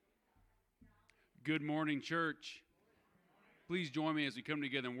Good morning, church. Please join me as we come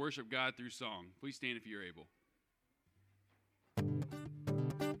together and worship God through song. Please stand if you're able.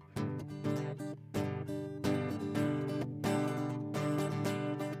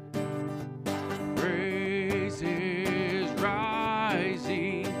 Praises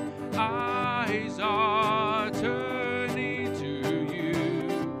rising, eyes are turning to you.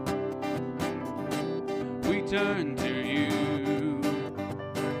 We turn to you.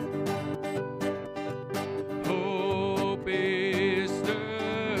 Hope is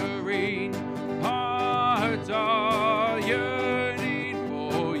stirring, hearts are yearning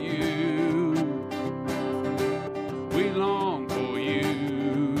for you. We long for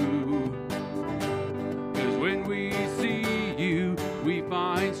you, 'cause when we see you, we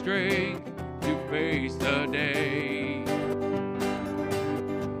find strength to face the day.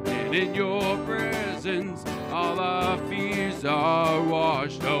 And in your presence, all our fears are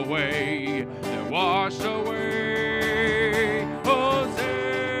washed away. They're washed away. Hosanna,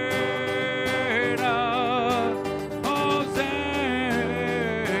 Hosanna.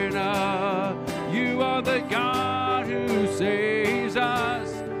 You are the God who saves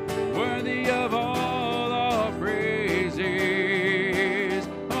us, worthy of all our praises.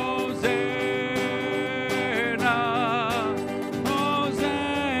 Hosanna, Hosanna.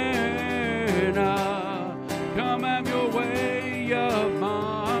 Come have your way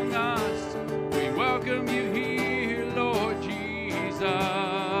among us. We welcome you here, Lord Jesus.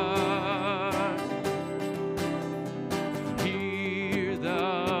 Hear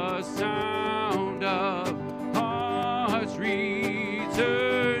the sound of hearts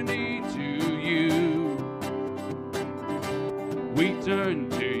returning to you. We turn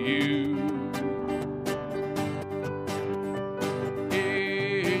to you.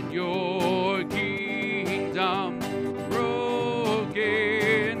 In your kingdom,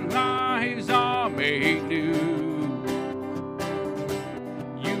 broken lives are made new.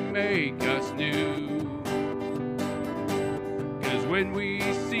 You make us new. 'Cause when we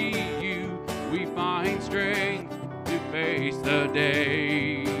see you, we find strength to face the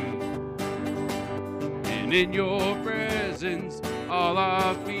day. And in your presence, all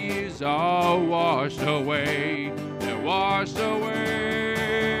our fears are washed away. They're washed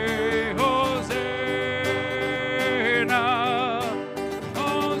away. Hosanna,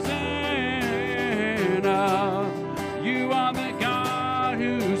 Hosanna. You are the God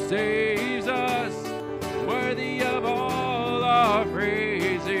who saves us, worthy of all our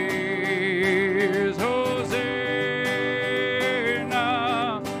praises. Hosanna,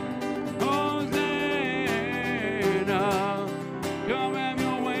 Hosanna. Come have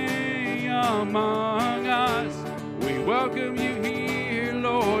your way among us. We welcome you here,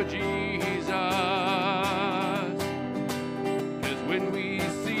 Lord Jesus. 'Cause when we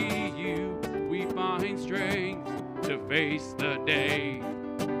see you, we find strength to face the day.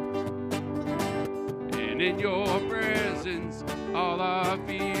 And in your presence, all our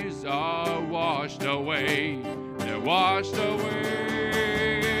fears are washed away. They're washed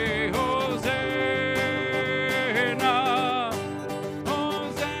away. Hosanna,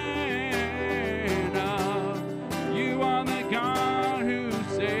 Hosanna. You are the God who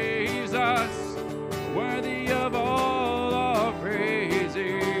saves us, worthy of all our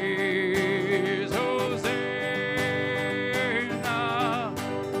praises. Hosanna,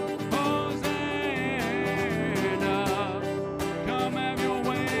 Hosanna. Come have your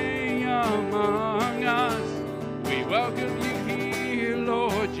way among us. We welcome you here,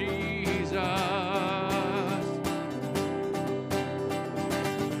 Lord Jesus.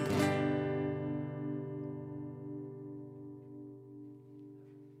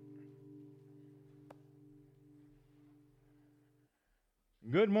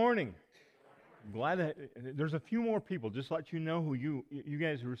 Good morning. Glad that there's a few more people. Just to let you know who you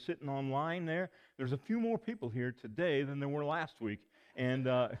guys who are sitting online there. There's a few more people here today than there were last week, and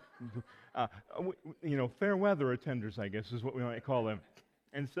fair weather attenders, I guess, is what we might call them.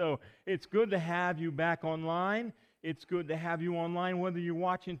 And so it's good to have you back online. It's good to have you online, whether you're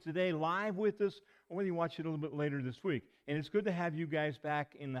watching today live with us or whether you watch it a little bit later this week. And it's good to have you guys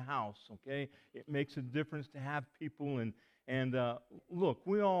back in the house. Okay, it makes a difference to have people and look,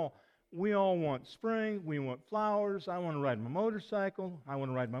 we all want spring. We want flowers. I want to ride my motorcycle. I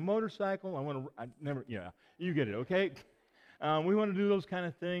want to ride my motorcycle. You get it, okay? We want to do those kind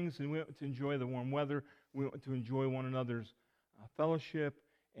of things, and we want to enjoy the warm weather. We want to enjoy one another's fellowship.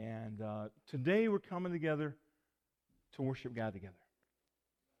 And today we're coming together to worship God together.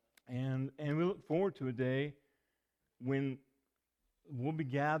 And we look forward to a day when we'll be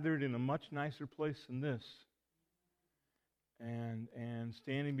gathered in a much nicer place than this. and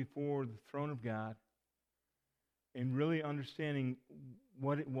standing before the throne of God and really understanding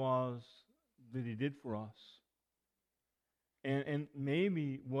what it was that He did for us. And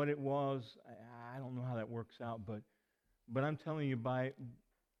maybe what it was, I don't know how that works out, but I'm telling you,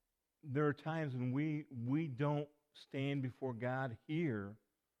 there are times when we don't stand before God here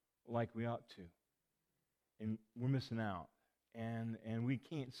like we ought to. And we're missing out. And we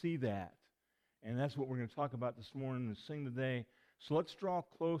can't see that. And that's what we're going to talk about this morning and sing today. So let's draw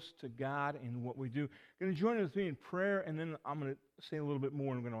close to God in what we do. You're going to join with me in prayer, and then I'm going to say a little bit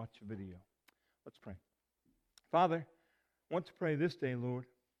more, and we're going to watch a video. Let's pray. Father, I want to pray this day, Lord,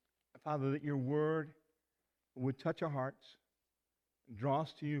 Father, that your word would touch our hearts, and draw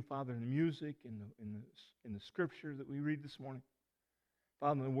us to you, Father, in the music, in the scripture that we read this morning.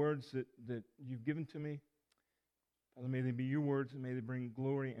 Father, the words that you've given to me, Father, may they be your words, and may they bring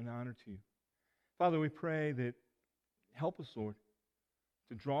glory and honor to you. Father, we pray that help us, Lord,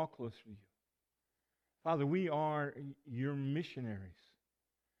 to draw closer to you. Father, we are your missionaries.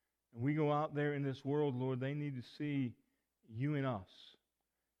 And we go out there in this world, Lord, they need to see you in us.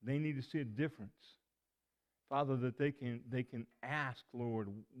 They need to see a difference. Father, that they can ask, Lord,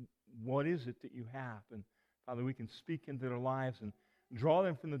 what is it that you have? And Father, we can speak into their lives and draw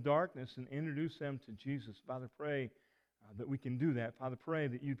them from the darkness and introduce them to Jesus. Father, pray that we can do that. Father, pray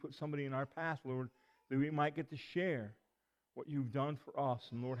that you put somebody in our path, Lord, that we might get to share what you've done for us,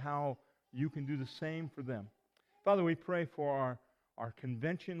 and Lord, how you can do the same for them. Father, we pray for our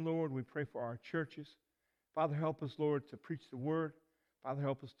convention, Lord. We pray for our churches. Father, help us, Lord, to preach the word. Father,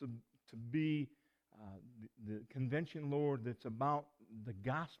 help us to be the convention, Lord, that's about the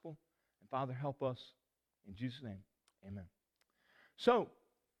gospel. And Father, help us in Jesus' name. Amen. So,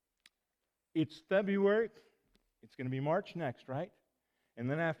 it's February. It's going to be March next, right? And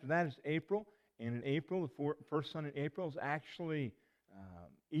then after that is April. And in April, the first Sunday in April is actually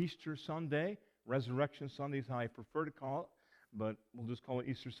Easter Sunday. Resurrection Sunday is how I prefer to call it. But we'll just call it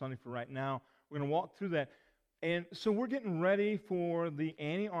Easter Sunday for right now. We're going to walk through that. And so we're getting ready for the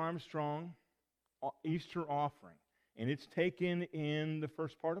Annie Armstrong Easter offering. And it's taken in the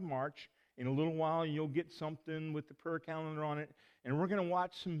first part of March. In a little while, you'll get something with the prayer calendar on it. And we're going to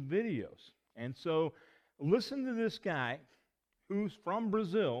watch some videos. And so listen to this guy who's from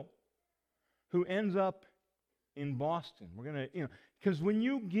Brazil who ends up in Boston. We're going to, because when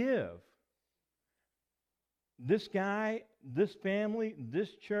you give, this guy, this family,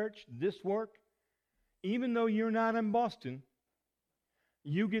 this church, this work, even though you're not in Boston,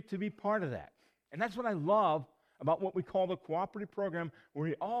 you get to be part of that. And that's what I love about what we call the cooperative program, where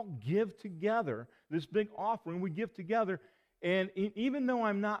we all give together, this big offering, we give together. And even though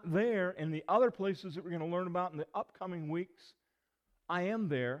I'm not there in the other places that we're going to learn about in the upcoming weeks, I am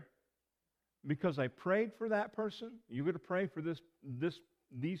there because I prayed for that person. You're going to pray for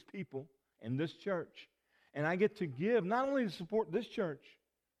these people and this church. And I get to give not only to support this church,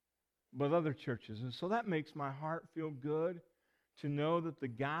 but other churches. And so that makes my heart feel good to know that the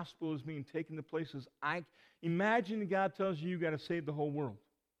gospel is being taken to places. I imagine that God tells you got to save the whole world.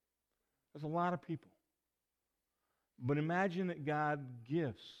 There's a lot of people. But imagine that God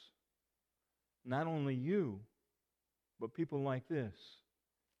gifts not only you, but people like this.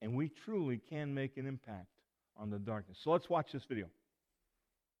 And we truly can make an impact on the darkness. So let's watch this video.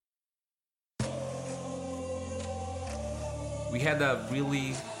 We had a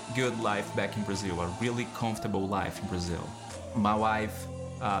really good life back in Brazil, a really comfortable life in Brazil. My wife,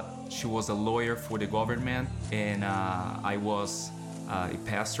 she was a lawyer for the government, and I was a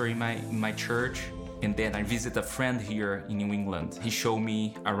pastor in my church. And then I visited a friend here in New England. He showed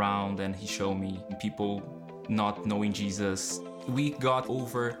me around, and he showed me people not knowing Jesus. We got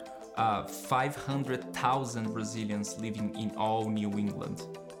over 500,000 Brazilians living in all New England.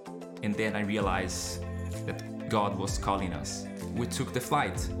 And then I realized that God was calling us. We took the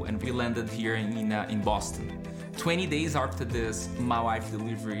flight and we landed here in Boston. 20 days after this, my wife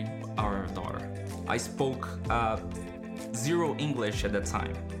delivered our daughter. I spoke zero English at that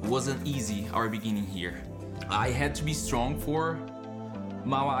time. It wasn't easy, our beginning here. I had to be strong for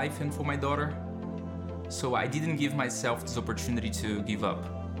my wife and for my daughter. So I didn't give myself this opportunity to give up.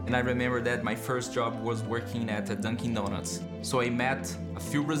 And I remember that my first job was working at a Dunkin' Donuts. So I met a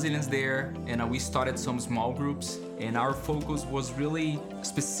few Brazilians there, and we started some small groups. And our focus was really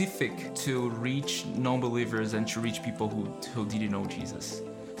specific to reach non-believers and to reach people who didn't know Jesus.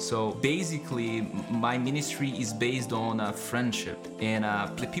 So basically, my ministry is based on friendship. And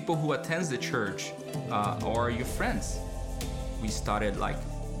the people who attend the church are your friends. We started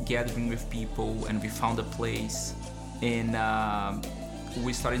gathering with people, and we found a place. And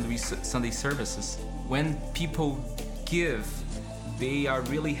we started doing Sunday services. When people give, they are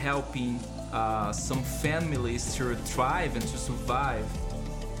really helping some families to thrive and to survive,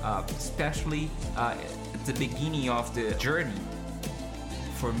 especially at the beginning of the journey.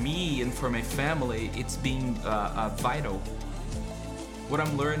 For me and for my family, it's been vital. What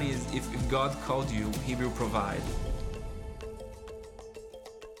I'm learning is if God called you, He will provide.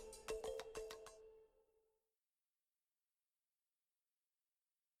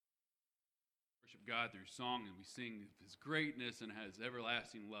 Worship God through song, and we sing His greatness and His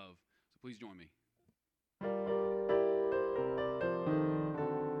everlasting love. So please join me.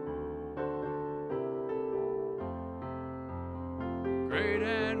 Great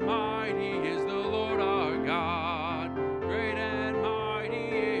and mighty is the Lord our God. Great and mighty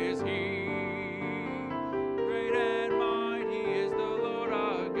is He. Great and mighty is the Lord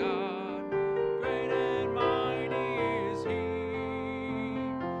our God. Great and mighty is He.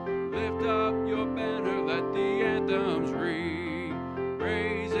 Lift up your banner, let the anthems ring.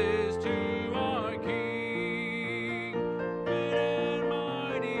 Praises to our King. Great and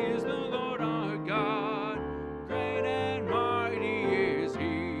mighty is the Lord our God. Great and mighty is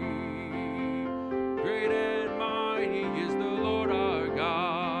He. Great and mighty is the Lord our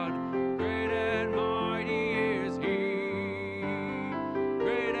God. Great and mighty is He.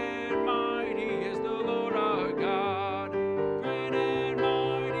 Great and mighty is the Lord our God. Great and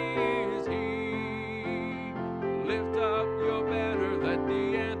mighty is He. Lift up your banner, let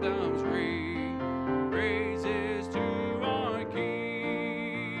the anthems ring. Praises to our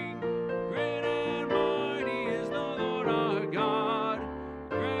King. Great and mighty is the Lord our God.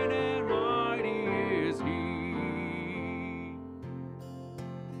 Great and mighty is He.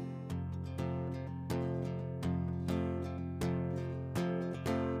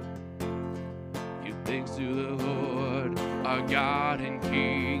 Give thanks to the Lord, our God and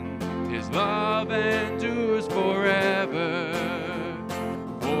King. His love endures forever.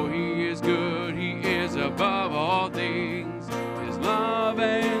 For He is good, He is above all things. His love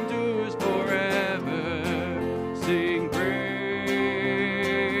endures forever. Sing praise,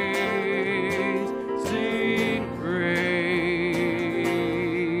 sing praise.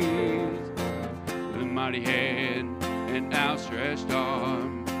 The mighty hand and outstretched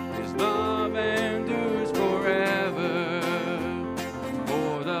arm. His love endures forever.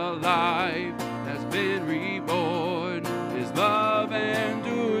 For the life that's been reborn, His love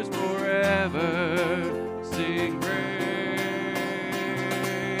endures forever. Sing praise,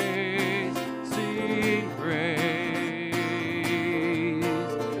 sing praise,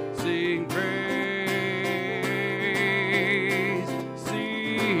 sing praise,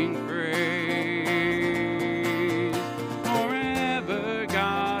 sing praise. Forever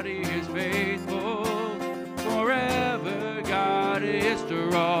God is faithful, forever God is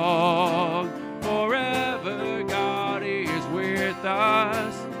strong, forever God is with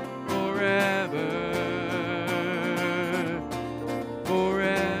us, forever,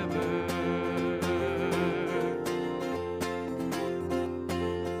 forever.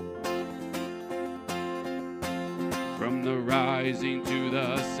 From the rising to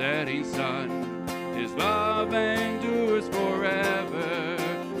the setting sun, His love endures forever.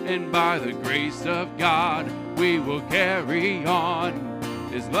 And by the grace of God, we will carry on.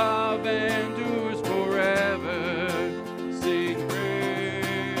 His love endures forever. Sing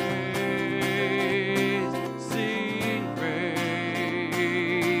praise, sing praise,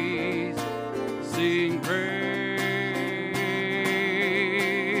 sing praise,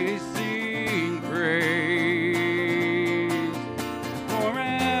 sing praise.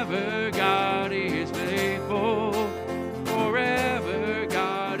 Forever God is faithful, forever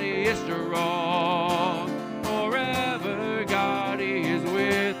God is strong, forever God is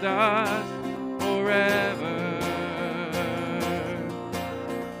with us, forever.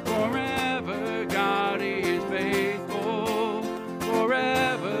 Forever God is faithful,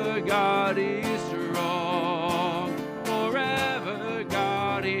 forever God is strong, forever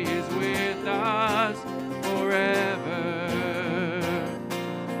God is with us, forever,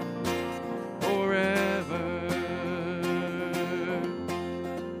 forever.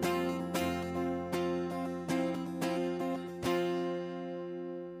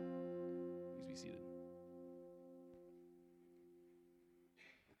 Please be seated.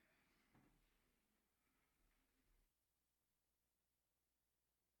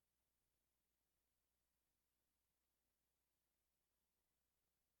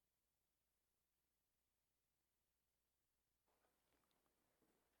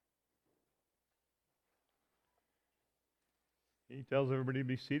 He tells everybody to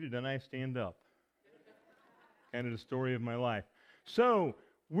be seated, and I stand up. Kind of the story of my life. So,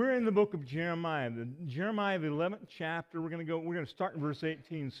 We're in the book of Jeremiah, Jeremiah, the 11th chapter. We're going to start in verse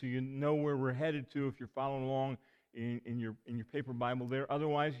 18 so you know where we're headed to if you're following along in your paper Bible there.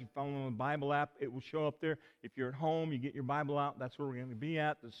 Otherwise, if you're following on the Bible app, it will show up there. If you're at home, you get your Bible out. That's where we're going to be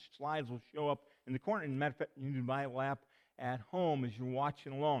at. The slides will show up in the corner. And matter of fact, you can do the Bible app at home as you're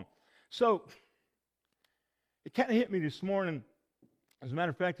watching along. So, it kind of hit me this morning. As a matter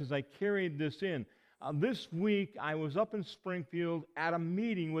of fact, as I carried this in, this week I was up in Springfield at a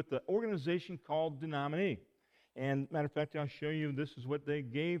meeting with the organization called Denominee. And matter of fact, I'll show you, this is what they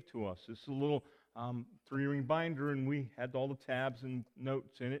gave to us. This is a little 3-ring binder, and we had all the tabs and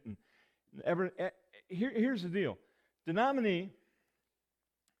notes in it. And here's the deal. Denominee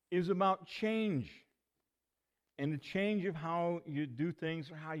is about change, and the change of how you do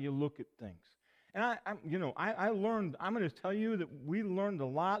things or how you look at things. And I learned, I'm going to tell you that we learned a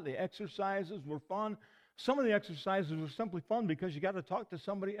lot. The exercises were fun. Some of the exercises were simply fun because you got to talk to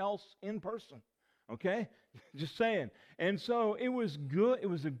somebody else in person. Okay? Just saying. And so it was good. It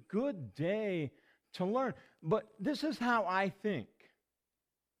was a good day to learn. But this is how I think.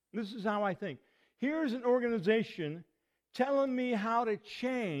 This is how I think. Here's an organization telling me how to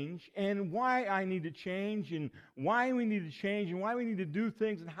change and why I need to change and why we need to change and why we need to do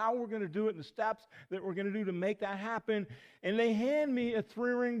things and how we're going to do it and the steps that we're going to do to make that happen. And they hand me a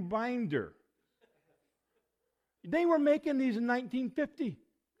 3-ring binder. They were making these in 1950.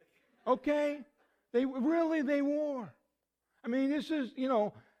 Okay? They were. I mean, this is,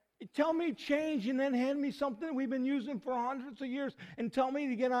 tell me change and then hand me something we've been using for hundreds of years and tell me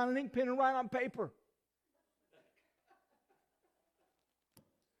to get on an ink pen and write on paper.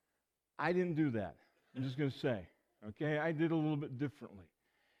 I didn't do that. I'm just going to say, okay? I did a little bit differently.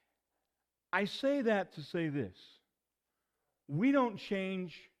 I say that to say this. We don't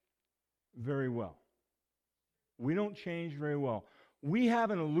change very well. We don't change very well. We have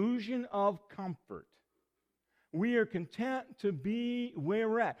an illusion of comfort. We are content to be where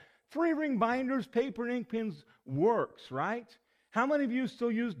we're at. 3-ring binders, paper and ink pens works, right? How many of you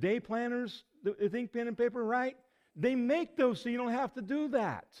still use day planners with ink pen and paper, right? They make those so you don't have to do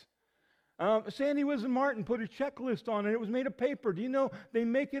that. Sandy Wisdom Martin put a checklist on it. It was made of paper. Do you know they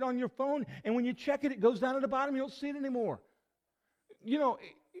make it on your phone, and when you check it, it goes down at the bottom. You don't see it anymore.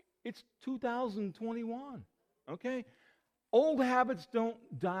 It's 2021, okay? Old habits don't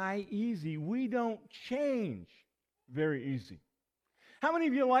die easy. We don't change very easy. How many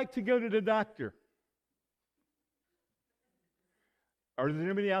of you like to go to the doctor? Are there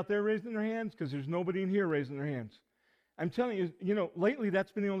anybody out there raising their hands? Because there's nobody in here raising their hands. I'm telling you, lately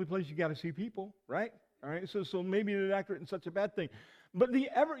that's been the only place you got to see people, right? All right, so maybe the doctor isn't such a bad thing. But do you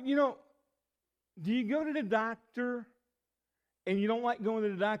go to the doctor and you don't like going to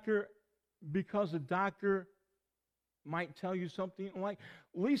the doctor because the doctor might tell you something you don't like?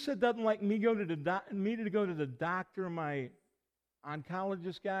 Lisa doesn't like me to go to the doctor, my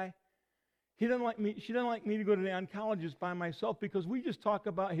oncologist guy. She doesn't like me to go to the oncologist by myself because we just talk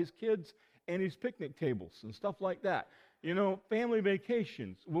about his kids and his picnic tables and stuff like that. Family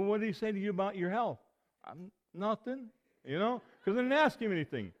vacations. Well, what did he say to you about your health? Nothing, because I didn't ask him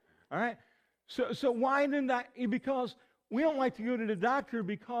anything. All right? So why didn't I? Because we don't like to go to the doctor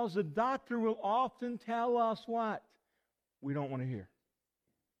because the doctor will often tell us what we don't want to hear.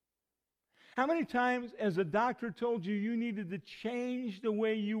 How many times has a doctor told you you needed to change the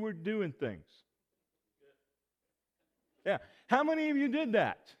way you were doing things? Yeah. How many of you did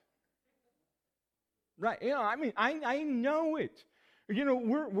that? Right. I know it.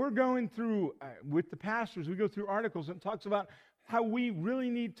 We're going through, with the pastors, we go through articles and it talks about how we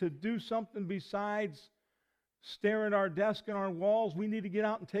really need to do something besides stare at our desk and our walls. We need to get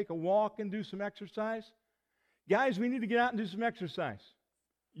out and take a walk and do some exercise. Guys, we need to get out and do some exercise.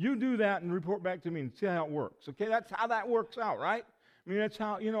 You do that and report back to me and see how it works. Okay, that's how that works out, right? I mean, that's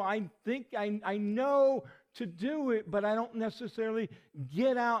how, I think I know to do it, but I don't necessarily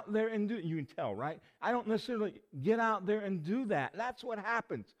get out there and do it. You can tell, right? I don't necessarily get out there and do that. That's what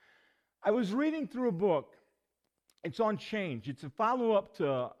happens. I was reading through a book. It's on change. It's a follow-up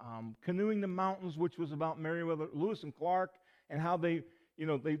to Canoeing the Mountains, which was about Meriwether Lewis and Clark and how they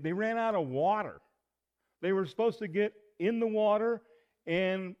ran out of water. They were supposed to get in the water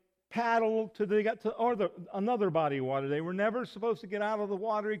and paddle till they got to another body of water. They were never supposed to get out of the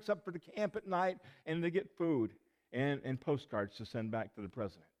water except for to camp at night and to get food and postcards to send back to the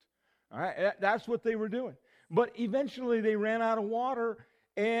president. All right, that's what they were doing. But eventually they ran out of water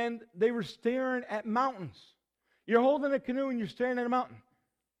and they were staring at mountains. You're holding a canoe and you're staring at a mountain.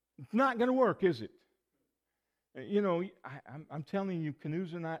 It's not going to work, is it? I'm telling you,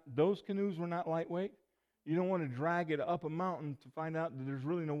 those canoes were not lightweight. You don't want to drag it up a mountain to find out that there's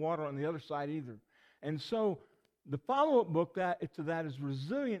really no water on the other side either. And so the follow-up book to that is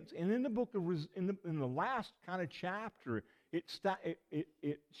Resilience. And in the book of in the last kind of chapter,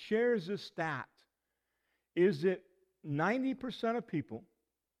 it shares this stat: is that 90% of people,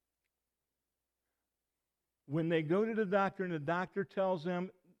 when they go to the doctor and the doctor tells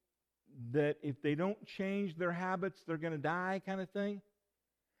them that if they don't change their habits, they're going to die, kind of thing,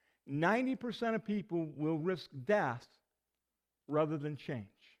 90% of people will risk death rather than change.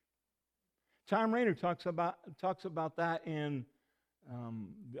 Tom Rainer talks about that in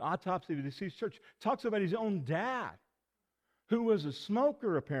the Autopsy of a Deceased Church. Talks about his own dad, who was a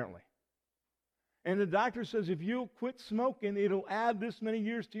smoker apparently. And the doctor says, if you'll quit smoking, it'll add this many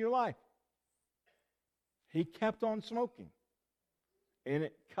years to your life. He kept on smoking, and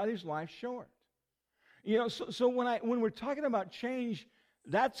it cut his life short. You know, so when we're talking about change,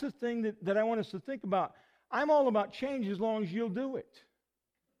 that's the thing that I want us to think about. I'm all about change as long as you'll do it.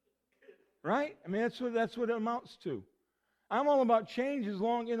 Right? I mean, that's what it amounts to. I'm all about change as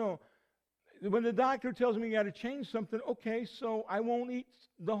long, when the doctor tells me you got to change something, okay, so I won't eat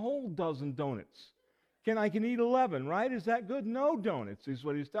the whole dozen donuts. I can eat 11, right? Is that good? No donuts is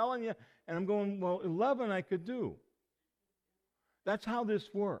what he's telling you. And I'm going, well, 11 I could do. That's how this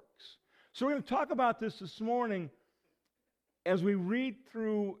works. So we're going to talk about this morning as we read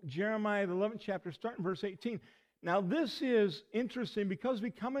through Jeremiah, the 11th chapter, starting verse 18. Now, this is interesting because we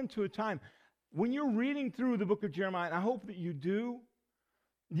come into a time when you're reading through the book of Jeremiah, and I hope that you do,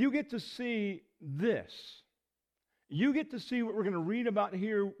 you get to see this. You get to see what we're going to read about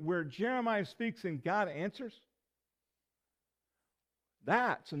here where Jeremiah speaks and God answers.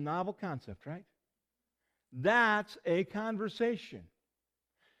 That's a novel concept, right? That's a conversation.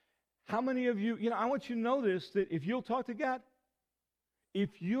 How many of you, I want you to know this, that if you'll talk to God,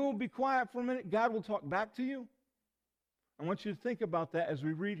 if you'll be quiet for a minute, God will talk back to you. I want you to think about that as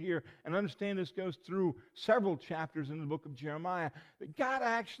we read here and understand this goes through several chapters in the book of Jeremiah. That God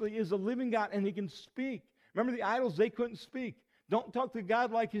actually is a living God and He can speak. Remember the idols, they couldn't speak. Don't talk to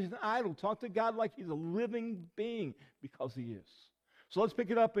God like He's an idol. Talk to God like He's a living being, because He is. So let's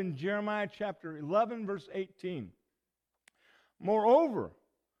pick it up in Jeremiah chapter 11, verse 18. Moreover,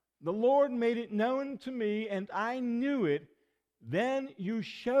 the Lord made it known to me, and I knew it. Then you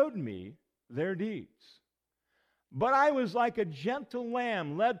showed me their deeds. But I was like a gentle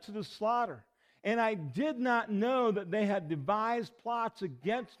lamb led to the slaughter, and I did not know that they had devised plots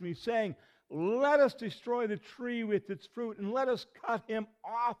against me, saying, let us destroy the tree with its fruit, and let us cut him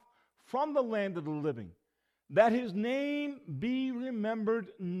off from the land of the living, that his name be remembered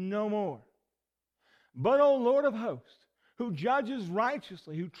no more. But, O Lord of hosts, who judges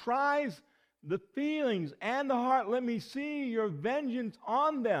righteously, who tries the feelings and the heart, let me see your vengeance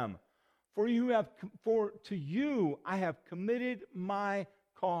on them. For to you I have committed my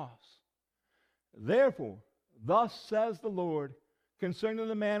cause. Therefore, thus says the Lord concerning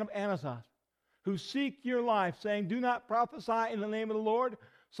the man of Anathoth, who seek your life, saying, do not prophesy in the name of the Lord,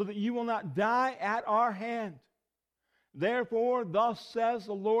 so that you will not die at our hand. Therefore, thus says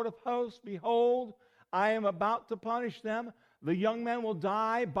the Lord of hosts, behold, I am about to punish them. The young men will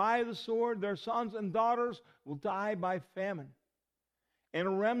die by the sword, their sons and daughters will die by famine. And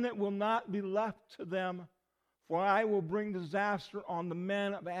a remnant will not be left to them, for I will bring disaster on the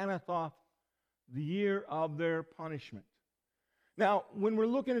men of Anathoth, the year of their punishment. Now, when we're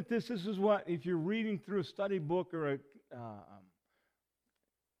looking at this is what, if you're reading through a study book or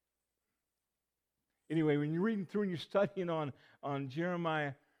anyway, when you're reading through and you're studying on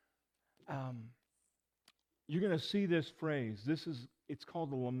Jeremiah, you're going to see this phrase. It's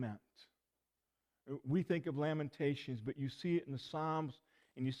called the lament. We think of Lamentations, but you see it in the Psalms,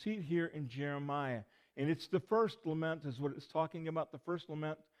 and you see it here in Jeremiah. And it's the first lament is what it's talking about, the first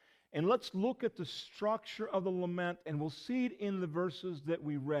lament. And let's look at the structure of the lament, and we'll see it in the verses that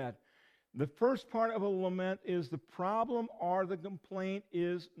we read. The first part of a lament is the problem or the complaint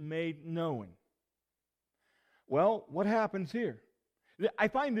is made known. Well, what happens here? I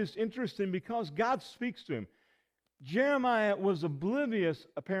find this interesting because God speaks to him. Jeremiah was oblivious,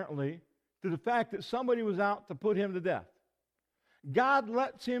 apparently, to the fact that somebody was out to put him to death. God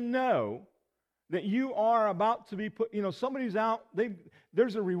lets him know that you are about to be put, somebody's out,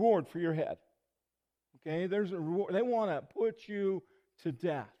 there's a reward for your head. Okay, there's a reward. They want to put you to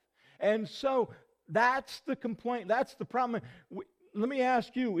death. And so that's the complaint, that's the problem. Let me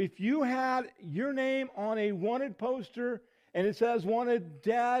ask you, if you had your name on a wanted poster and it says wanted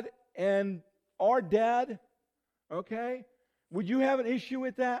dead and are dead, okay, would you have an issue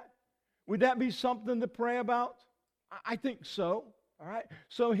with that? Would that be something to pray about? I think so. All right?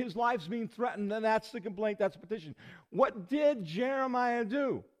 So his life's being threatened, and that's the complaint, that's the petition. What did Jeremiah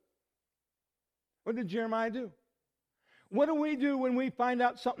do? What did Jeremiah do? What do we do when we find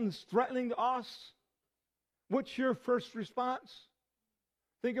out something's threatening to us? What's your first response?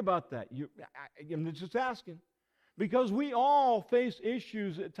 Think about that. I'm just asking. Because we all face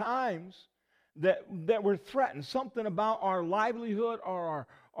issues at times that we're threatened. Something about our livelihood or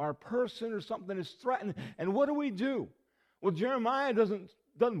our person or something is threatened. And what do? Well, Jeremiah doesn't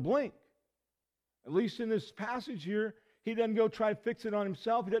blink. At least in this passage here, he doesn't go try to fix it on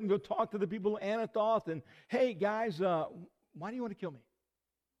himself. He doesn't go talk to the people of Anathoth and, hey, guys, why do you want to kill me?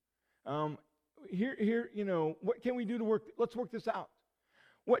 Here, what can we do to work? Let's work this out.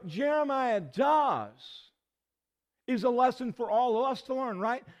 What Jeremiah does is a lesson for all of us to learn,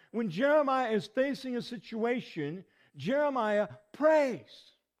 right? When Jeremiah is facing a situation, Jeremiah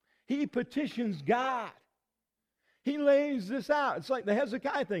prays. He petitions God. He lays this out. It's like the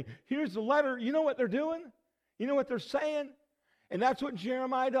Hezekiah thing. Here's the letter. You know what they're doing? You know what they're saying? And that's what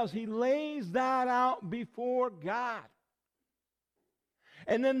Jeremiah does. He lays that out before God.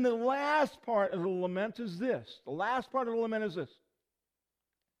 And then the last part of the lament is this. The last part of the lament is this.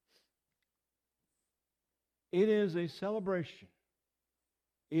 It is a celebration.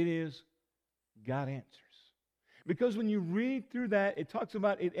 It is God answers. Because when you read through that, it talks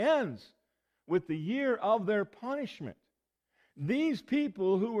about it ends with the year of their punishment. These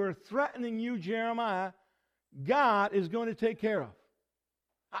people who are threatening you, Jeremiah, God is going to take care of.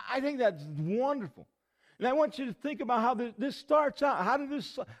 I think that's wonderful. And I want you to think about how this starts out. How did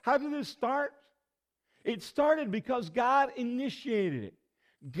this start? It started because God initiated it.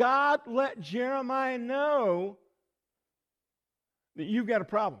 God let Jeremiah know that you've got a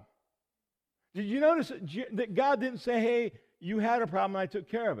problem. Did you notice that God didn't say, hey, you had a problem, I took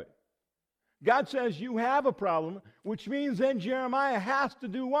care of it? God says you have a problem, which means then Jeremiah has to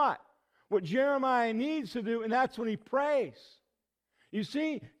do what? What Jeremiah needs to do, and that's when he prays. You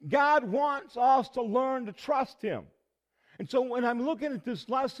see, God wants us to learn to trust him. And so when I'm looking at this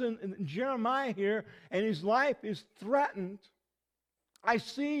lesson in Jeremiah here, and his life is threatened, I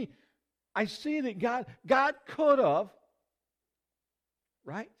see that God could have,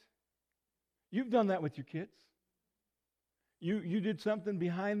 right? You've done that with your kids. You did something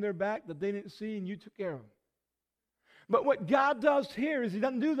behind their back that they didn't see, and you took care of them. But what God does here is he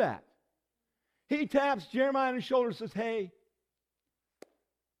doesn't do that. He taps Jeremiah on the shoulder and says, hey,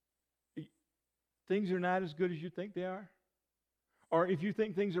 things are not as good as you think they are. Or if you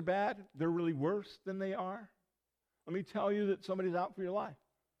think things are bad, they're really worse than they are. Let me tell you that somebody's out for your life.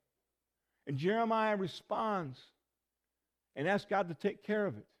 And Jeremiah responds and asks God to take care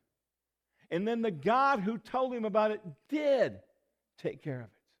of it. And then the God who told him about it did take care of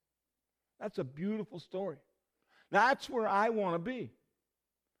it. That's a beautiful story. That's where I want to be.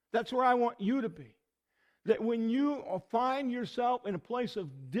 That's where I want you to be. That when you find yourself in a place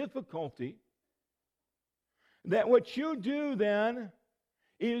of difficulty, that what you do then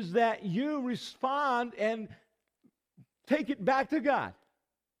is that you respond and take it back to God.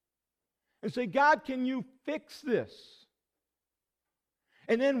 And say, God, can you fix this?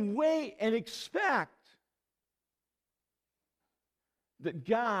 And then wait and expect that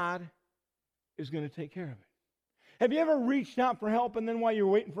God is going to take care of it. Have you ever reached out for help and then while you're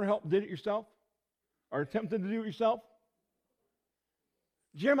waiting for help, did it yourself? Or attempted to do it yourself?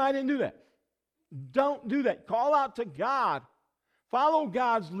 Jeremiah didn't do that. Don't do that. Call out to God. Follow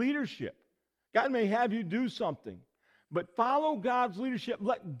God's leadership. God may have you do something, but follow God's leadership.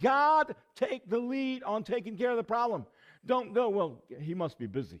 Let God take the lead on taking care of the problem. Don't go, well, he must be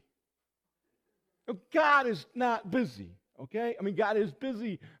busy. God is not busy, okay? I mean, God is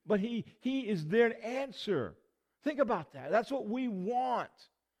busy, but he is there to answer. Think about that. That's what we want.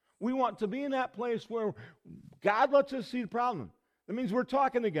 We want to be in that place where God lets us see the problem. That means we're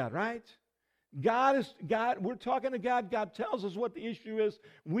talking to God, right? We're talking to God. God tells us what the issue is.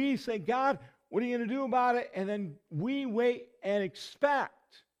 We say, God, what are you going to do about it? And then we wait and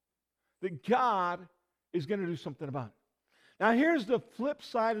expect that God is going to do something about it. Now, here's the flip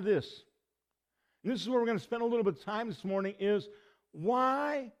side of this. And this is where we're going to spend a little bit of time this morning is,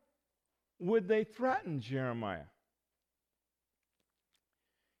 why would they threaten Jeremiah?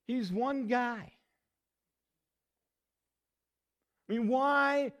 He's one guy. I mean,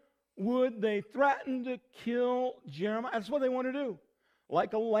 why would they threaten to kill Jeremiah? That's what they want to do.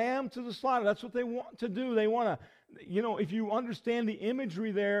 Like a lamb to the slaughter. That's what they want to do. They want to, if you understand the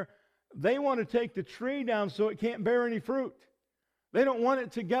imagery there, they want to take the tree down so it can't bear any fruit. They don't want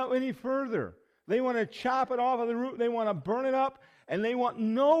it to go any further. They want to chop it off of the root. They want to burn it up, and they want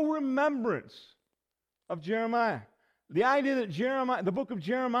no remembrance of Jeremiah. The idea that Jeremiah, the book of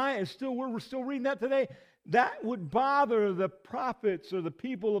Jeremiah is still, we're still reading that today, that would bother the prophets or the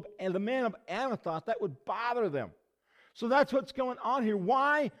people of, and the man of Anathoth. That would bother them. So that's what's going on here.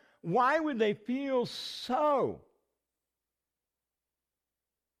 Why would they feel so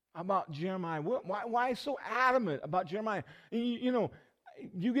about Jeremiah? Why so adamant about Jeremiah? You know,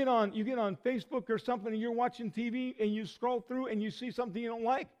 you get on Facebook or something, and you're watching TV, and you scroll through, and you see something you don't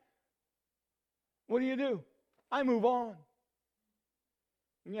like. What do? I move on.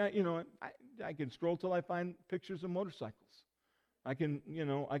 Yeah, you know, I can scroll till I find pictures of motorcycles. I can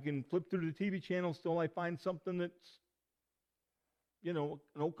flip through the TV channels till I find something that's, you know,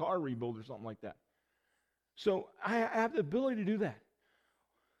 an old car rebuild or something like that. So I have the ability to do that.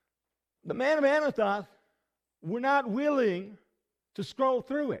 The man of Anathoth were not willing to scroll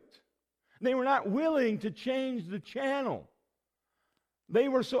through it. They were not willing to change the channel. They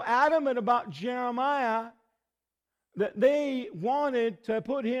were so adamant about Jeremiah that they wanted to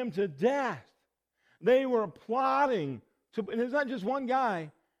put him to death. They were plotting to, and it's not just one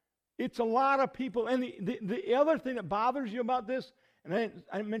guy, it's a lot of people. And the other thing that bothers you about this, and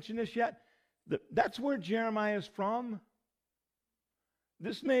I didn't mention this yet, that's where Jeremiah is from.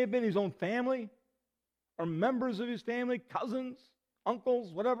 This may have been his own family, or members of his family, cousins,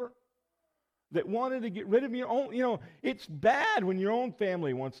 uncles, whatever, that wanted to get rid of your own. You know, it's bad when your own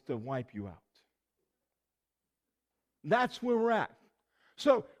family wants to wipe you out. That's where we're at.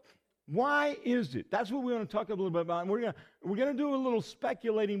 So, why is it? That's what we want to talk a little bit about. And we're going to do a little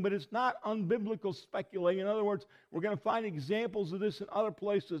speculating, but it's not unbiblical speculating. In other words, we're going to find examples of this in other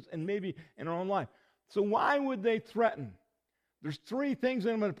places and maybe in our own life. So why would they threaten? There's three things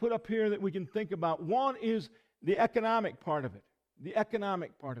that I'm going to put up here that we can think about. One is the economic part of it. The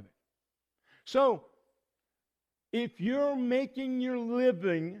economic part of it. So, if you're making your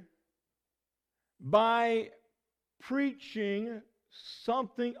living by preaching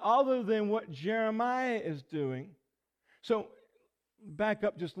something other than what Jeremiah is doing. So, back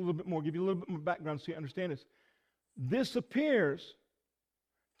up just a little bit more, give you a little bit more background so you understand this. This appears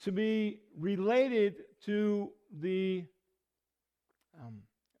to be related to the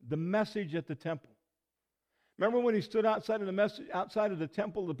message at the temple. Remember when he stood outside of the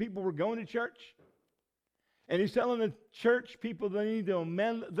temple, the people were going to church? And he's telling the church people they need to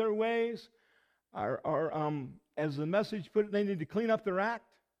amend their ways, or as the message put it, they need to clean up their act.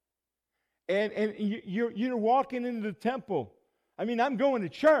 And you're walking into the temple. I mean, I'm going to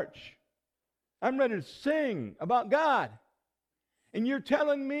church. I'm ready to sing about God. And you're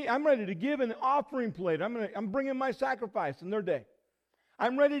telling me I'm ready to give an offering plate. I'm bringing my sacrifice in their day.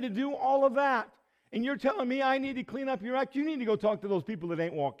 I'm ready to do all of that. And you're telling me I need to clean up your act. You need to go talk to those people that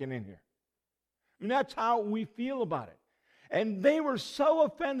ain't walking in here. I mean, that's how we feel about it. And they were so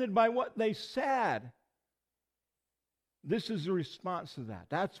offended by what they said. This is the response to that.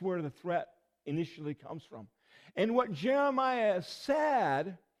 That's where the threat initially comes from. And what Jeremiah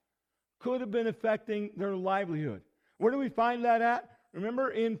said could have been affecting their livelihood. Where do we find that at?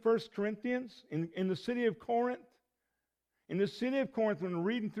 Remember in 1 Corinthians, in the city of Corinth? In the city of Corinth, when we're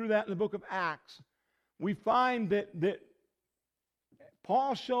reading through that in the book of Acts, we find that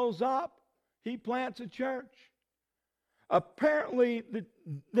Paul shows up. He plants a church. Apparently,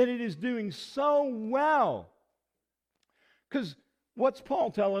 that it is doing so well. Because what's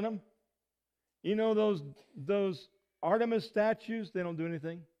Paul telling them? You know those Artemis statues, they don't do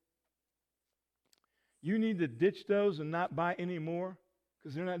anything. You need to ditch those and not buy any more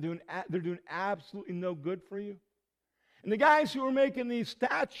because they're doing absolutely no good for you. And the guys who are making these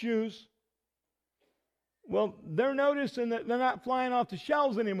statues, well, they're noticing that they're not flying off the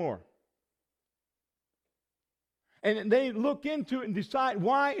shelves anymore. And they look into it and decide,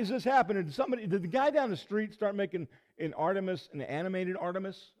 why is this happening? Did the guy down the street start making an animated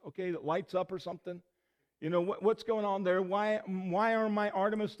Artemis, okay, that lights up or something? You know, what's going on there? Why are my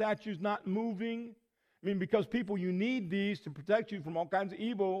Artemis statues not moving? I mean, because people, you need these to protect you from all kinds of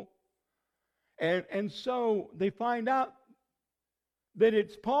evil. And so they find out that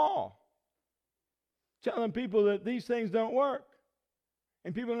it's Paul telling people that these things don't work.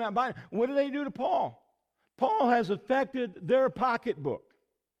 And people are not buying. What do they do to Paul? Paul has affected their pocketbook.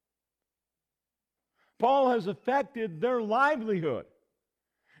 Paul has affected their livelihood.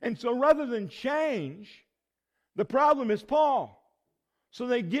 And so rather than change, the problem is Paul. So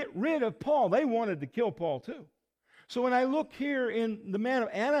they get rid of Paul. They wanted to kill Paul too. So when I look here in the man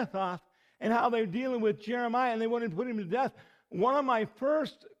of Anathoth and how they're dealing with Jeremiah and they wanted to put him to death, one of my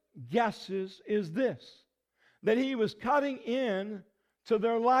first guesses is this, that he was cutting in to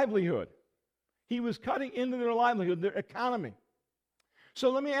their livelihood. He was cutting into their livelihood, their economy. So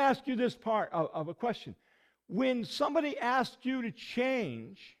let me ask you this part of a question. when somebody asks you to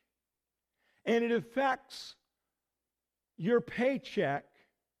change and it affects your paycheck,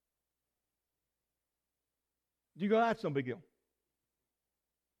 do you go, that's no big deal?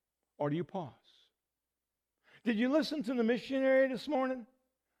 Or do you pause? Did you listen to the missionary this morning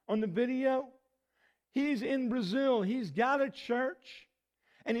on the video? He's in Brazil. He's got a church,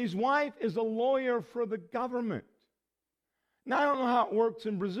 and his wife is a lawyer for the government. Now, I don't know how it works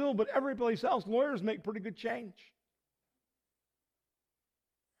in Brazil, but every place else, lawyers make pretty good change.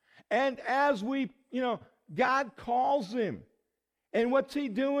 And as God calls him. And what's he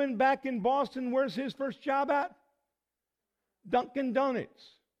doing back in Boston? Where's his first job at? Dunkin' Donuts.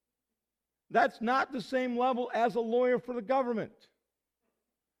 That's not the same level as a lawyer for the government.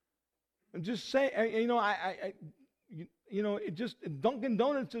 And just say, Dunkin'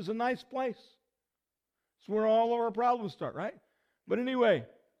 Donuts is a nice place. It's where all of our problems start, right? But anyway,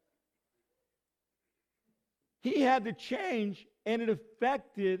 he had to change, and it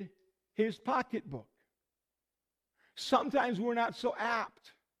affected his pocketbook. Sometimes we're not so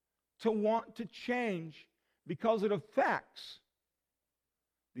apt to want to change because it affects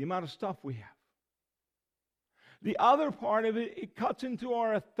the amount of stuff we have. The other part of it, it cuts into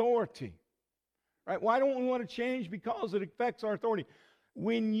our authority. Right? Why don't we want to change? Because it affects our authority.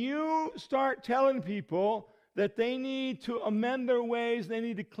 When you start telling people that they need to amend their ways, they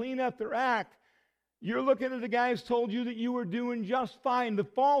need to clean up their act, you're looking at the guy who's told you that you were doing just fine. The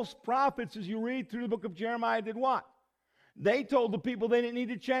false prophets, as you read through the book of Jeremiah, did what? They told the people they didn't need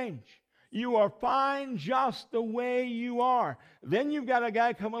to change. You are fine just the way you are. Then you've got a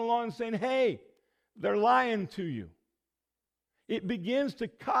guy coming along and saying, hey, they're lying to you. It begins to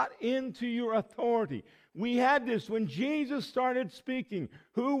cut into your authority. We had this when Jesus started speaking.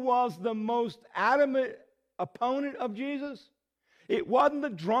 Who was the most adamant opponent of Jesus? It wasn't the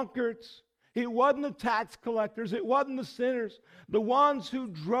drunkards. It wasn't the tax collectors. It wasn't the sinners. The ones who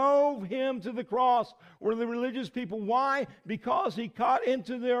drove him to the cross were the religious people. Why? Because he cut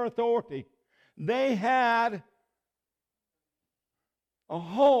into their authority. They had a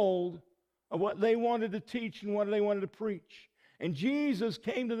hold of what they wanted to teach and what they wanted to preach. And Jesus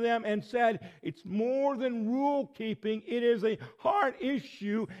came to them and said, it's more than rule keeping. It is a heart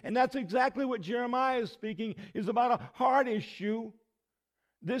issue. And that's exactly what Jeremiah is speaking, is about a heart issue.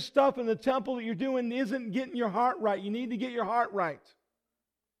 This stuff in the temple that you're doing isn't getting your heart right. You need to get your heart right.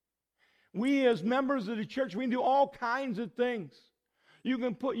 We as members of the church, we can do all kinds of things. You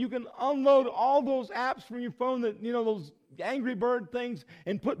can unload all those apps from your phone that, those Angry Bird things,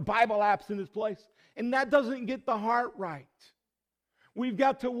 and put Bible apps in its place. And that doesn't get the heart right. We've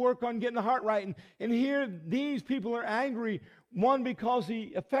got to work on getting the heart right. And here, these people are angry, one, because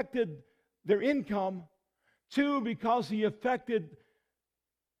he affected their income, two, because he affected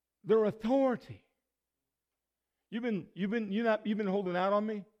their authority. You've been holding out on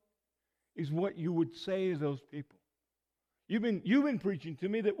me, is what you would say to those people. You've been preaching to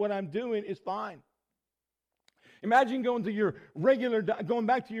me that what I'm doing is fine. Imagine going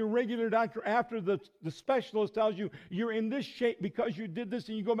back to your regular doctor after the specialist tells you you're in this shape because you did this,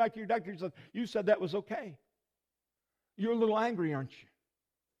 and you go back to your doctor and says, you said that was okay. You're a little angry, aren't you?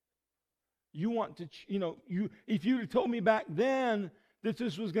 You want to, if you had told me back then that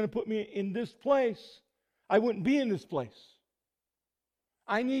this was going to put me in this place, I wouldn't be in this place.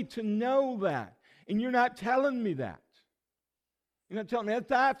 I need to know that. And you're not telling me that. You're not telling me that.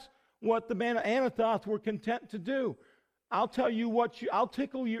 That's what the man of Anathoth were content to do. I'll tell you I'll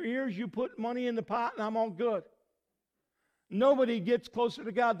tickle your ears, you put money in the pot, and I'm all good. Nobody gets closer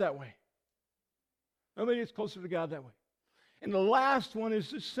to God that way. Nobody gets closer to God that way. And the last one is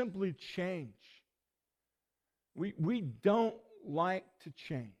just simply change. We don't like to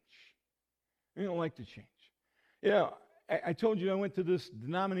change. We don't like to change. I told you I went to this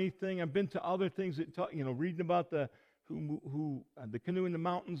denominee thing. I've been to other things that talk, reading about the canoe in the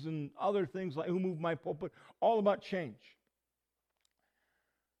mountains and other things like who moved my pulpit, all about change.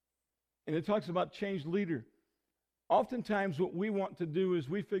 And it talks about change leader. Oftentimes what we want to do is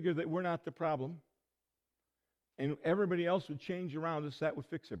we figure that we're not the problem, and everybody else would change around us, that would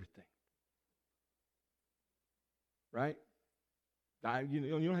fix everything. Right? You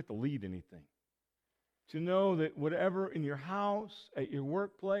don't have to lead anything. To know that whatever in your house, at your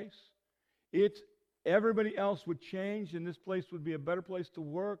workplace, everybody else would change, and this place would be a better place to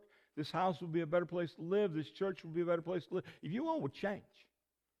work. This house would be a better place to live. This church would be a better place to live. If you all would change.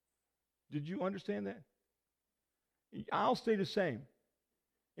 Did you understand that? I'll stay the same,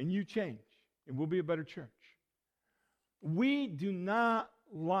 and you change, and we'll be a better church. We do not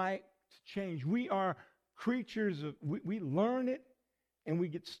like to change. We are creatures of, we learn it, and we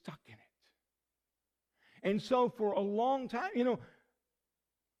get stuck in it. And so for a long time,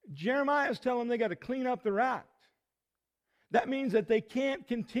 Jeremiah is telling them they got to clean up their act. That means that they can't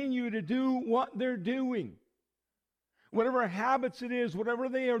continue to do what they're doing. Whatever habits it is, whatever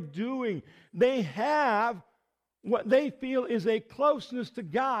they are doing, they have what they feel is a closeness to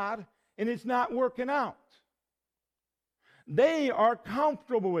God, and it's not working out. They are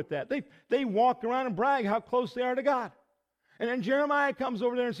comfortable with that. They walk around and brag how close they are to God. And then Jeremiah comes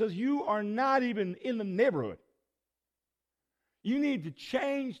over there and says, you are not even in the neighborhood. You need to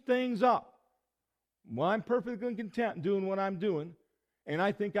change things up. Well, I'm perfectly content doing what I'm doing, and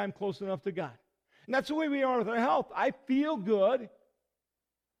I think I'm close enough to God. And that's the way we are with our health. I feel good.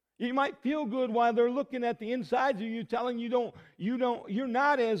 You might feel good while they're looking at the insides of you, telling you're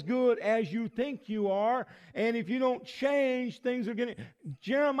not as good as you think you are. And if you don't change, things are going to...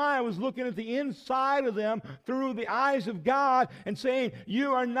 Jeremiah was looking at the inside of them through the eyes of God and saying,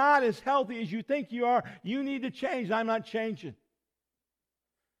 you are not as healthy as you think you are. You need to change. I'm not changing.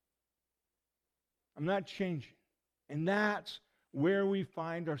 I'm not changing. And that's where we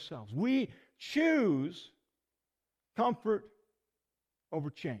find ourselves. We choose comfort over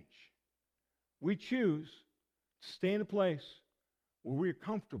change. We choose to stay in a place where we're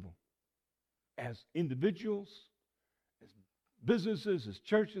comfortable as individuals, as businesses, as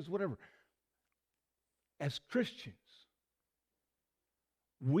churches, whatever. As Christians,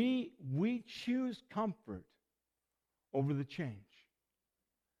 we choose comfort over the change.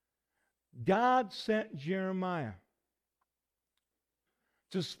 God sent Jeremiah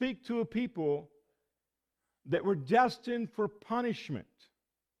to speak to a people that were destined for punishment,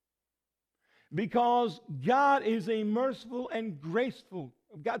 because God is a merciful and graceful,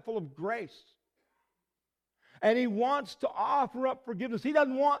 God full of grace. And He wants to offer up forgiveness. He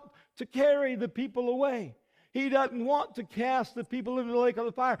doesn't want to carry the people away. He doesn't want to cast the people into the lake of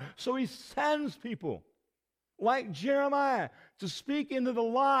the fire. So He sends people like Jeremiah to speak into the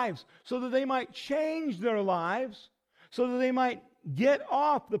lives so that they might change their lives, so that they might get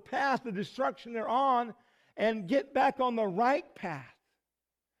off the path of destruction they're on and get back on the right path.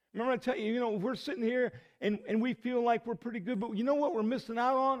 Remember I tell you, we're sitting here and we feel like we're pretty good, but you know what we're missing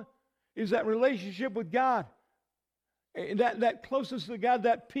out on? Is that relationship with God. That closeness to God,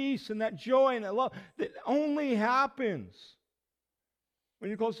 that peace and that joy and that love that only happens when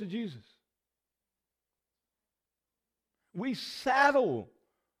you're close to Jesus. We settle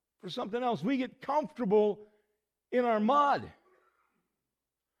for something else. We get comfortable in our mud.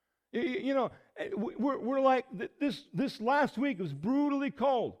 We're like, this last week was brutally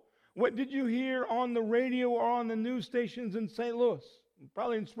cold. What did you hear on the radio or on the news stations in St. Louis?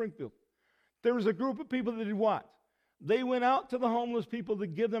 Probably in Springfield. There was a group of people that did what? They went out to the homeless people to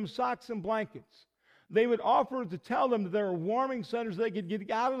give them socks and blankets. They would offer to tell them that there were warming centers they could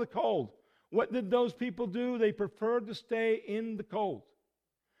get out of the cold. What did those people do? They preferred to stay in the cold.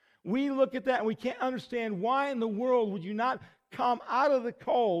 We look at that and we can't understand why in the world would you not come out of the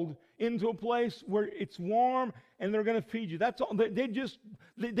cold into a place where it's warm and they're going to feed you. That's all. They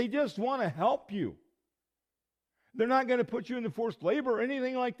just want to help you. They're not going to put you into forced labor or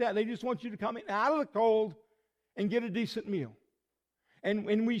anything like that. They just want you to come in out of the cold and get a decent meal.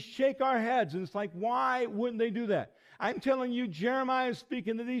 And we shake our heads, and it's like, why wouldn't they do that? I'm telling you, Jeremiah is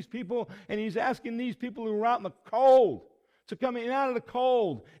speaking to these people, and he's asking these people who are out in the cold to come in out of the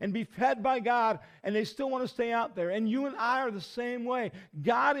cold and be fed by God, and they still want to stay out there. And you and I are the same way.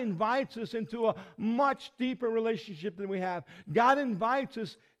 God invites us into a much deeper relationship than we have. God invites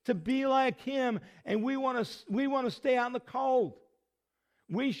us to be like Him, and we want to stay out in the cold.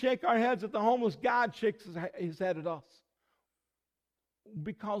 We shake our heads at the homeless. God shakes His head at us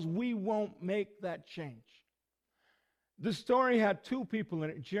because we won't make that change. This story had two people in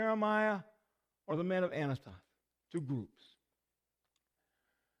it, Jeremiah or the man of Anathoth, two groups.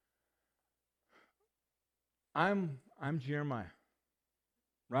 I'm Jeremiah,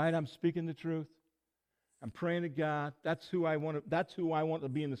 right? I'm speaking the truth. I'm praying to God. That's who I want to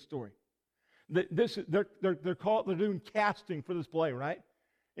be in the story. They're doing casting for this play, right?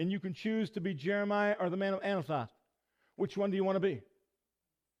 And you can choose to be Jeremiah or the man of Anathoth. Which one do you want to be?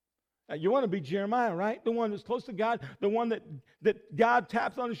 You want to be Jeremiah, right? The one that's close to God, the one that God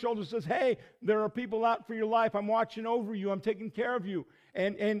taps on his shoulder and says, hey, there are people out for your life. I'm watching over you. I'm taking care of you.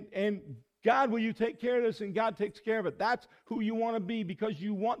 And God, will you take care of this? And God takes care of it. That's who you want to be, because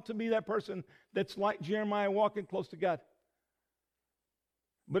you want to be that person that's like Jeremiah, walking close to God.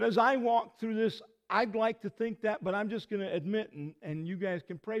 But as I walk through this, I'd like to think that, but I'm just going to admit, and you guys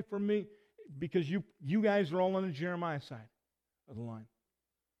can pray for me, because you guys are all on the Jeremiah side of the line.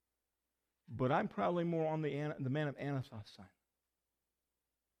 But I'm probably more on the man of Anathoth side.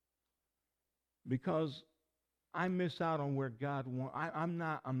 Because I miss out on where God wants. I'm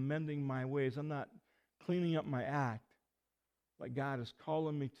not amending my ways. I'm not cleaning up my act like God is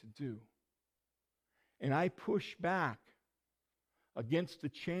calling me to do. And I push back against the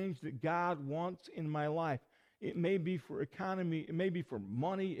change that God wants in my life. It may be for economy. It may be for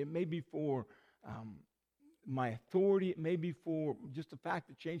money. It may be for my authority. It may be for just the fact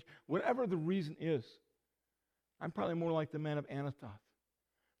of change. Whatever the reason is, I'm probably more like the man of Anathoth,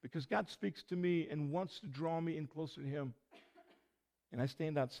 because God speaks to me and wants to draw me in closer to Him. And I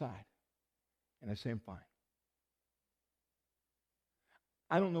stand outside and I say, I'm fine.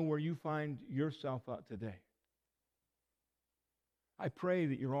 I don't know where you find yourself out today. I pray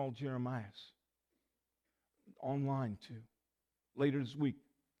that you're all Jeremiahs. Online too, later this week.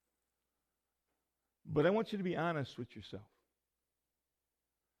 But I want you to be honest with yourself,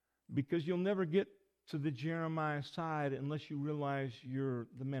 because you'll never get to the Jeremiah side unless you realize you're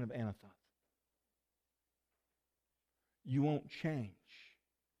the man of Anathoth. You won't change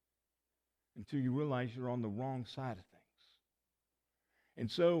until you realize you're on the wrong side of things.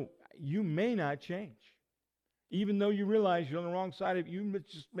 And so you may not change. Even though you realize you're on the wrong side of it, you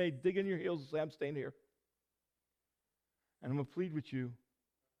just may dig in your heels and say, I'm staying here. And I'm going to plead with you,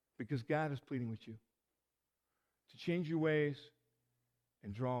 because God is pleading with you, to change your ways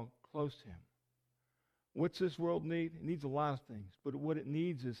and draw close to Him. What's this world need? It needs a lot of things, but what it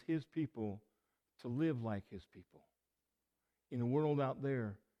needs is His people to live like His people in a world out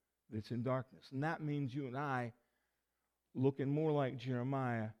there that's in darkness. And that means you and I looking more like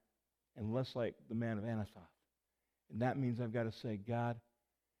Jeremiah and less like the man of Anathoth. And that means I've got to say, God,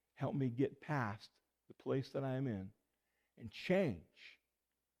 help me get past the place that I am in and change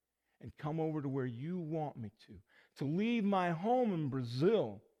and come over to where you want me to leave my home in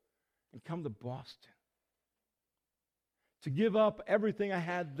Brazil and come to Boston, to give up everything I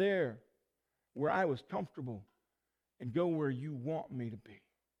had there where I was comfortable and go where you want me to be.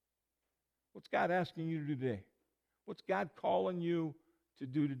 What's God asking you to do today? What's God calling you to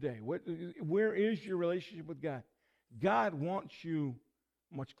do today? Where is your relationship with God? God wants you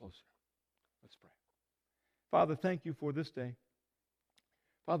much closer. Let's pray. Father, thank you for this day.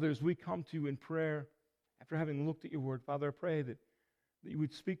 Father, as we come to you in prayer, after having looked at your word, Father, I pray that you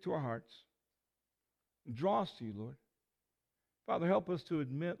would speak to our hearts and draw us to you, Lord. Father, help us to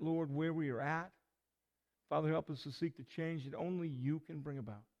admit, Lord, where we are at. Father, help us to seek the change that only you can bring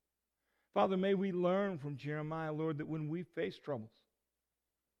about. Father, may we learn from Jeremiah, Lord, that when we face troubles,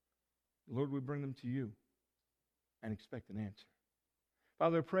 Lord, we bring them to you and expect an answer.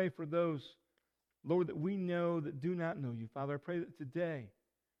 Father, I pray for those, Lord, that we know that do not know you. Father, I pray that today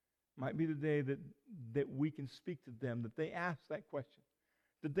might be the day that we can speak to them, that they ask that question,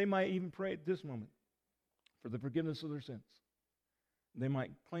 that they might even pray at this moment for the forgiveness of their sins. They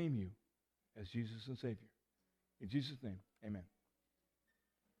might claim you as Jesus and Savior. In Jesus' name, amen.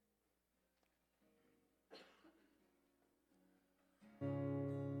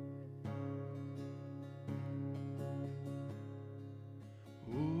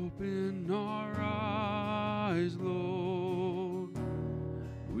 Open our eyes, Lord.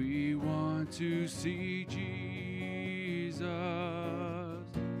 We want to see Jesus,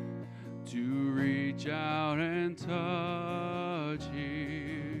 to reach out and touch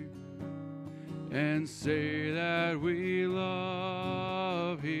Him and say that we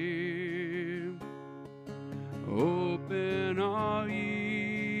love Him. Open our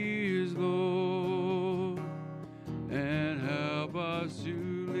ears, Lord, and help us to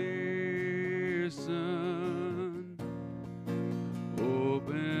listen.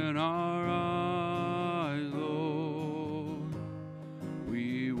 Open our eyes, Lord.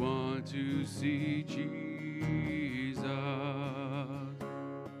 We want to see Jesus.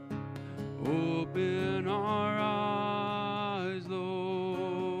 Open our eyes,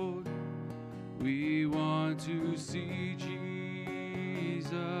 Lord. We want to see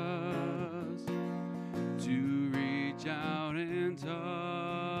Jesus, to reach out and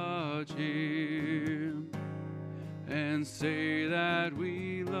touch Him and say that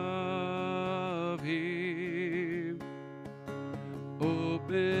we love Him.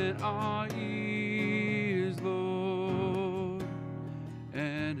 Open our ears, Lord,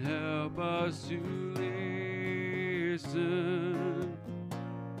 and help us to listen.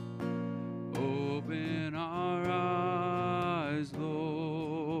 Open our eyes,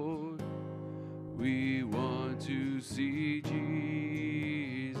 Lord. We want to see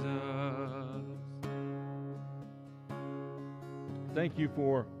Jesus. Thank you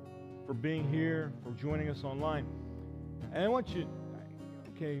for being here, for joining us online. And I want you,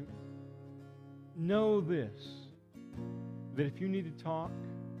 know this, that if you need to talk,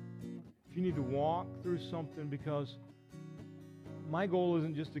 if you need to walk through something, because my goal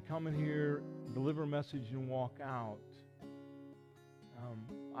isn't just to come in here, deliver a message, and walk out.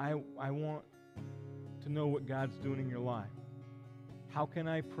 I want to know what God's doing in your life. How can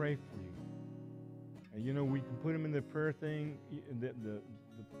I pray for you? And you know, we can put them in the prayer thing. You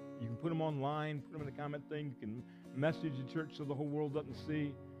can put them online, put them in the comment thing. You can message the church so the whole world doesn't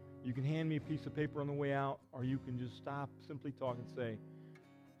see. You can hand me a piece of paper on the way out, or you can just stop, simply talk and say,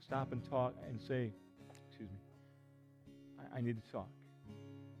 stop and talk and say, excuse me, I need to talk.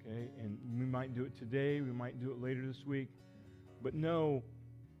 Okay? And we might do it today, we might do it later this week. But no,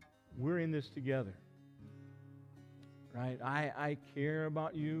 we're in this together. Right? I care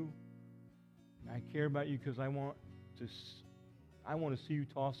about you. I care about you because I want to see you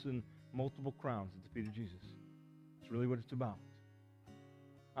tossing multiple crowns at the feet of Jesus. It's really what it's about.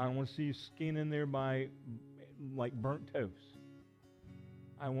 I don't want to see you skinning there by like burnt toast.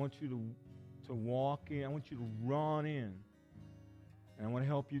 I want you to walk in. I want you to run in. And I want to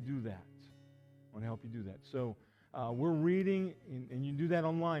help you do that. I want to help you do that. So we're reading, and you can do that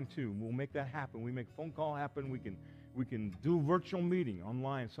online too. We'll make that happen. We make a phone call happen. We can do a virtual meeting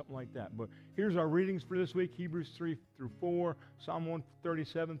online, something like that. But here's our readings for this week: Hebrews 3 through 4, Psalm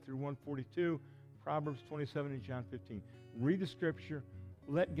 137 through 142, Proverbs 27, and John 15. Read the Scripture.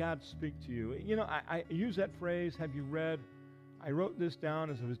 Let God speak to you. You know, I use that phrase, have you read? I wrote this down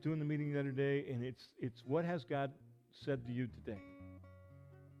as I was doing the meeting the other day, and it's what has God said to you today?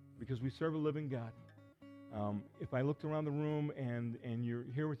 Because we serve a living God. If I looked around the room and you're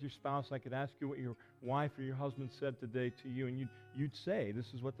here with your spouse, I could ask you what your wife or your husband said today to you, and you'd say,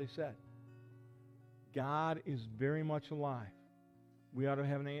 this is what they said. God is very much alive. We ought to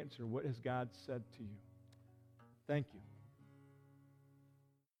have an answer. What has God said to you? Thank you.